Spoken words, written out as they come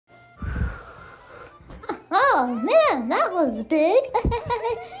Oh man, that was big.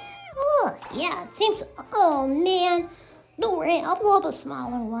 Oh yeah, it seems. Oh man, don't worry, I'll blow up a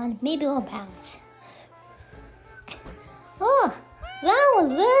smaller one. Maybe it'll bounce. Oh, that was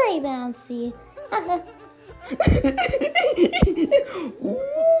very bouncy.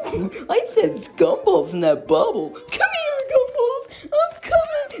 Ooh, I sense gumballs in that bubble. Come here, gumballs. I'm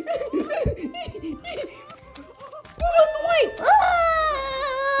coming. Move out the way.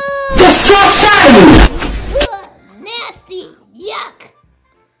 Nasty. Yuck.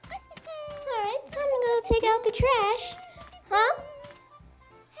 Alright, time to go take out the trash. Huh?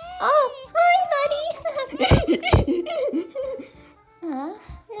 Oh, hi, buddy. Huh?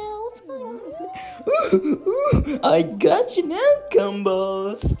 No, what's going on? Ooh, I got you now,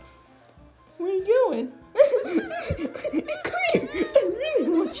 gumballs. Where are you going? Come here. I really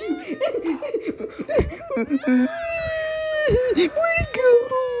want you. Where'd it go?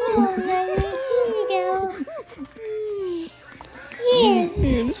 Oh, buddy, here you go. Here.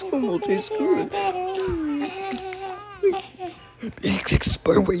 Man, this gumball tastes good. Battery. It's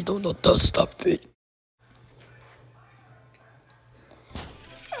expired where you don't know the stuff fit.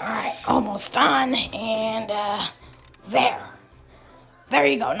 Alright, almost done, and there. There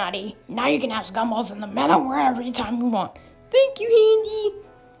you go, Nutty. Now you can have gumballs in the middle wherever time you want. Thank you, Handy.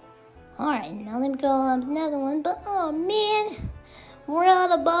 Alright, now let me go on another one, but oh man, we're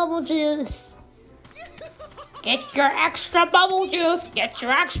out of bubble juice. Get your extra bubble juice. Get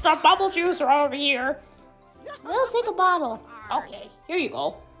your extra bubble juice over here. We'll take a bottle. Okay, here you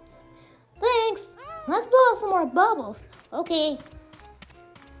go. Thanks. Let's blow out some more bubbles. Okay.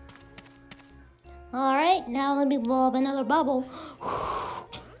 Alright, now let me blow up another bubble.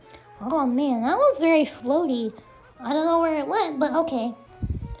 Oh man, that was very floaty. I don't know where it went, but okay.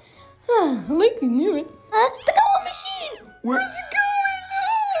 I like to knew it. The bubble machine! Where's it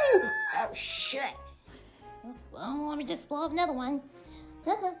going? Oh, shit. Well, let me just blow up another one.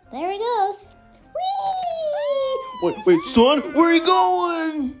 There he goes. Whee! Wait, son, where are you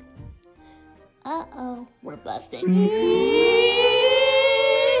going? Uh-oh, we're busted.